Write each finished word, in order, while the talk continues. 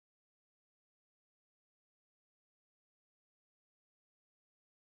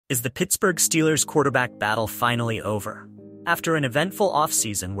Is the Pittsburgh Steelers quarterback battle finally over? After an eventful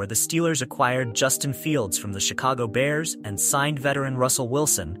offseason where the Steelers acquired Justin Fields from the Chicago Bears and signed veteran Russell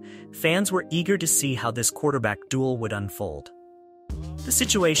Wilson, fans were eager to see how this quarterback duel would unfold. The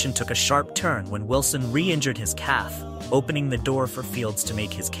situation took a sharp turn when Wilson re-injured his calf, opening the door for Fields to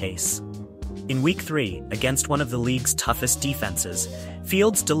make his case. In Week 3, against one of the league's toughest defenses,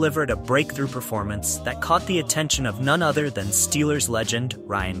 Fields delivered a breakthrough performance that caught the attention of none other than Steelers legend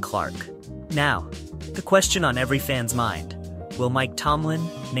Ryan Clark. Now, the question on every fan's mind: will Mike Tomlin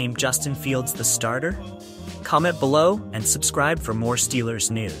name Justin Fields the starter? Comment below and subscribe for more Steelers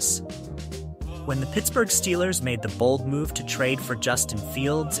news. When the Pittsburgh Steelers made the bold move to trade for Justin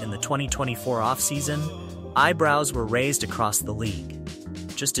Fields in the 2024 offseason, eyebrows were raised across the league.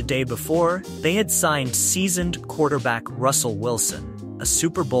 Just a day before, they had signed seasoned quarterback Russell Wilson, a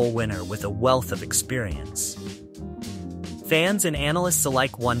Super Bowl winner with a wealth of experience. Fans and analysts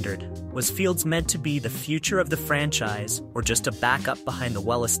alike wondered, was Fields meant to be the future of the franchise or just a backup behind the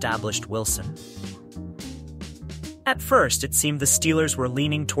well-established Wilson? At first, it seemed the Steelers were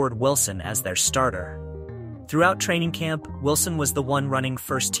leaning toward Wilson as their starter. Throughout training camp, Wilson was the one running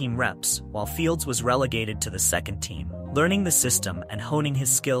first-team reps, while Fields was relegated to the second team, learning the system and honing his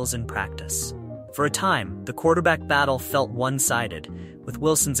skills in practice. For a time, the quarterback battle felt one-sided, with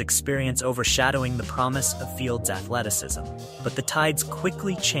Wilson's experience overshadowing the promise of Fields' athleticism. But the tides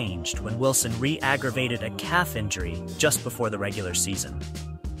quickly changed when Wilson re-aggravated a calf injury just before the regular season.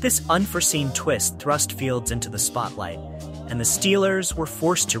 This unforeseen twist thrust Fields into the spotlight, and the Steelers were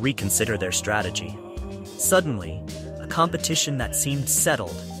forced to reconsider their strategy. Suddenly, a competition that seemed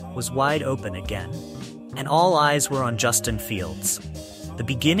settled was wide open again, and all eyes were on Justin Fields. The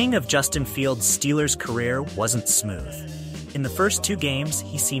beginning of Justin Fields' Steelers career wasn't smooth. In the first 2 games,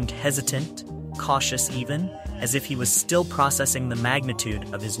 he seemed hesitant, cautious even, as if he was still processing the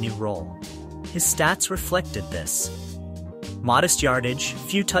magnitude of his new role. His stats reflected this: modest yardage,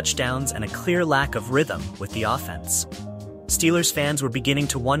 few touchdowns, and a clear lack of rhythm with the offense. Steelers fans were beginning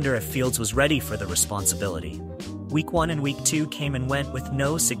to wonder if Fields was ready for the responsibility. Week 1 and Week 2 came and went with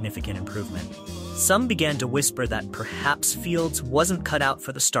no significant improvement. Some began to whisper that perhaps Fields wasn't cut out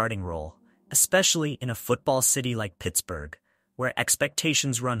for the starting role, especially in a football city like Pittsburgh, where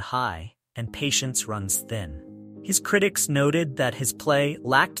expectations run high and patience runs thin. His critics noted that his play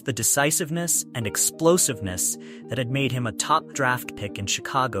lacked the decisiveness and explosiveness that had made him a top draft pick in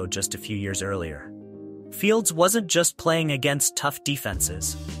Chicago just a few years earlier. Fields wasn't just playing against tough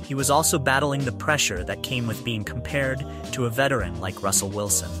defenses, he was also battling the pressure that came with being compared to a veteran like Russell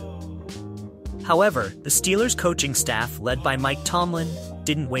Wilson. However, the Steelers' coaching staff, led by Mike Tomlin,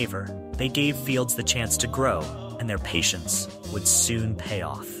 didn't waver. They gave Fields the chance to grow, and their patience would soon pay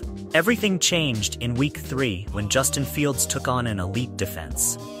off. Everything changed in Week 3 when Justin Fields took on an elite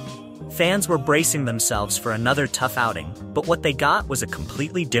defense. Fans were bracing themselves for another tough outing, but what they got was a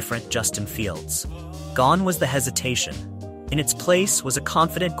completely different Justin Fields. Gone was the hesitation. In its place was a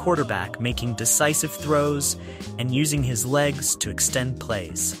confident quarterback making decisive throws and using his legs to extend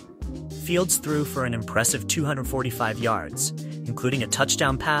plays. Fields threw for an impressive 245 yards, including a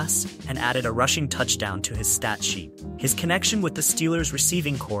touchdown pass, and added a rushing touchdown to his stat sheet. His connection with the Steelers'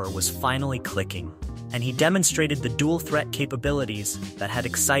 receiving corps was finally clicking, and he demonstrated the dual-threat capabilities that had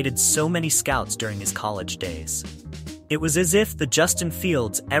excited so many scouts during his college days. It was as if the Justin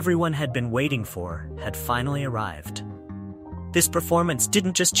Fields everyone had been waiting for had finally arrived. This performance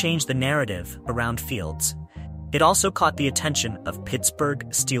didn't just change the narrative around Fields. It also caught the attention of Pittsburgh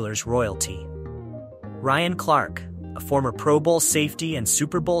Steelers royalty. Ryan Clark, a former Pro Bowl safety and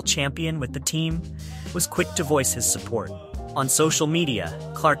Super Bowl champion with the team, was quick to voice his support. On social media,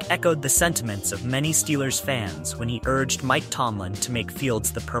 Clark echoed the sentiments of many Steelers fans when he urged Mike Tomlin to make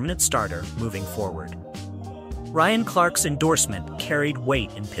Fields the permanent starter moving forward. Ryan Clark's endorsement carried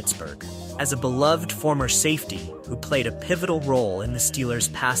weight in Pittsburgh. As a beloved former safety who played a pivotal role in the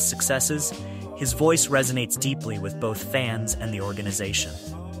Steelers' past successes, his voice resonates deeply with both fans and the organization.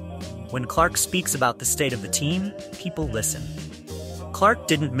 When Clark speaks about the state of the team, people listen. Clark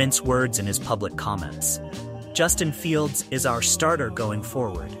didn't mince words in his public comments. "Justin Fields is our starter going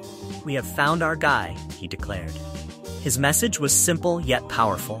forward. We have found our guy," he declared. His message was simple yet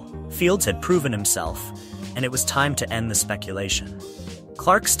powerful. Fields had proven himself, and it was time to end the speculation.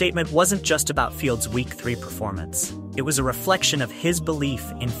 Clark's statement wasn't just about Fields' Week 3 performance. It was a reflection of his belief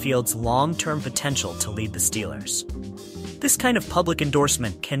in Fields' long-term potential to lead the Steelers. This kind of public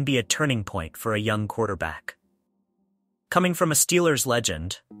endorsement can be a turning point for a young quarterback. Coming from a Steelers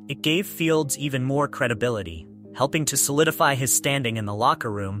legend, it gave Fields even more credibility, helping to solidify his standing in the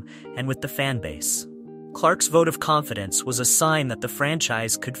locker room and with the fan base. Clark's vote of confidence was a sign that the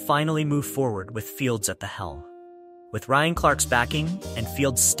franchise could finally move forward with Fields at the helm. With Ryan Clark's backing and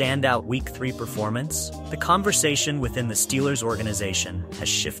Fields' standout Week 3 performance, the conversation within the Steelers organization has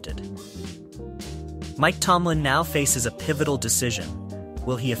shifted. Mike Tomlin now faces a pivotal decision.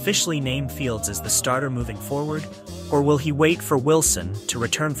 Will he officially name Fields as the starter moving forward, or will he wait for Wilson to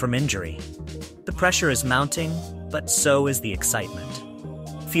return from injury? The pressure is mounting, but so is the excitement.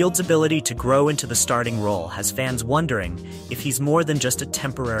 Fields' ability to grow into the starting role has fans wondering if he's more than just a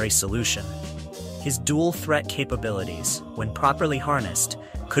temporary solution. His dual-threat capabilities, when properly harnessed,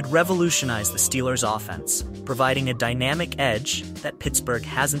 could revolutionize the Steelers' offense, providing a dynamic edge that Pittsburgh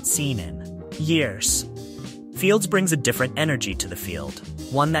hasn't seen in years. Fields brings a different energy to the field,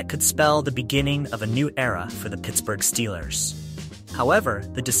 one that could spell the beginning of a new era for the Pittsburgh Steelers. However,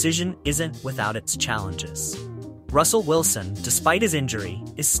 the decision isn't without its challenges. Russell Wilson, despite his injury,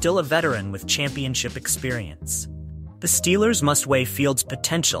 is still a veteran with championship experience. The Steelers must weigh Fields'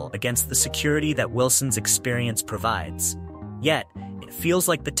 potential against the security that Wilson's experience provides. Yet, it feels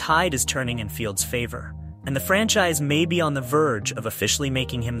like the tide is turning in Fields' favor, and the franchise may be on the verge of officially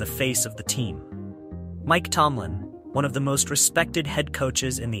making him the face of the team. Mike Tomlin, one of the most respected head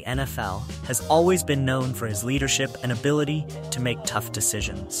coaches in the NFL, has always been known for his leadership and ability to make tough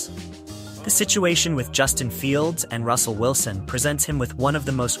decisions. The situation with Justin Fields and Russell Wilson presents him with one of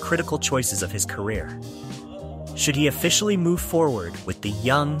the most critical choices of his career. Should he officially move forward with the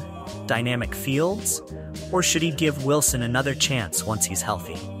young, dynamic Fields, or should he give Wilson another chance once he's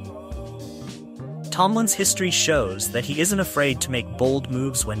healthy? Tomlin's history shows that he isn't afraid to make bold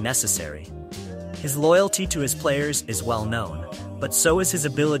moves when necessary. His loyalty to his players is well known, but so is his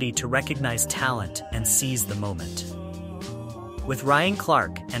ability to recognize talent and seize the moment. With Ryan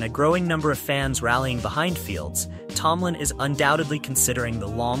Clark and a growing number of fans rallying behind Fields, Tomlin is undoubtedly considering the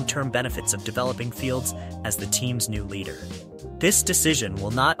long-term benefits of developing Fields as the team's new leader. This decision will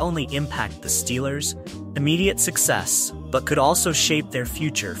not only impact the Steelers' immediate success, but could also shape their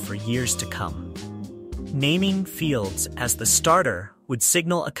future for years to come. Naming Fields as the starter would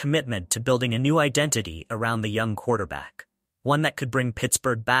signal a commitment to building a new identity around the young quarterback, one that could bring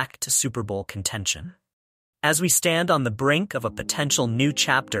Pittsburgh back to Super Bowl contention. As we stand on the brink of a potential new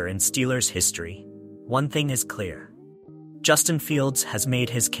chapter in Steelers history, one thing is clear. Justin Fields has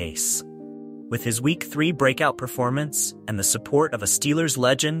made his case. With his Week 3 breakout performance and the support of a Steelers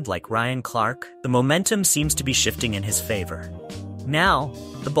legend like Ryan Clark, the momentum seems to be shifting in his favor. Now,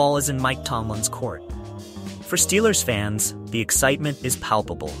 the ball is in Mike Tomlin's court. For Steelers fans, the excitement is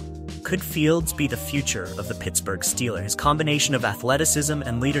palpable. Could Fields be the future of the Pittsburgh Steelers? His combination of athleticism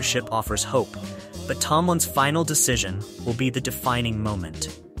and leadership offers hope, but Tomlin's final decision will be the defining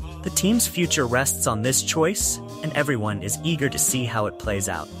moment. The team's future rests on this choice, and everyone is eager to see how it plays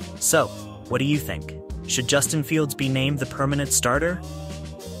out. So, what do you think? Should Justin Fields be named the permanent starter?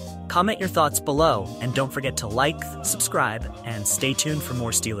 Comment your thoughts below, and don't forget to like, subscribe, and stay tuned for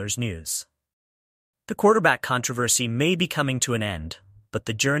more Steelers news. The quarterback controversy may be coming to an end, but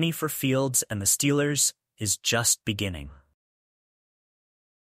the journey for Fields and the Steelers is just beginning.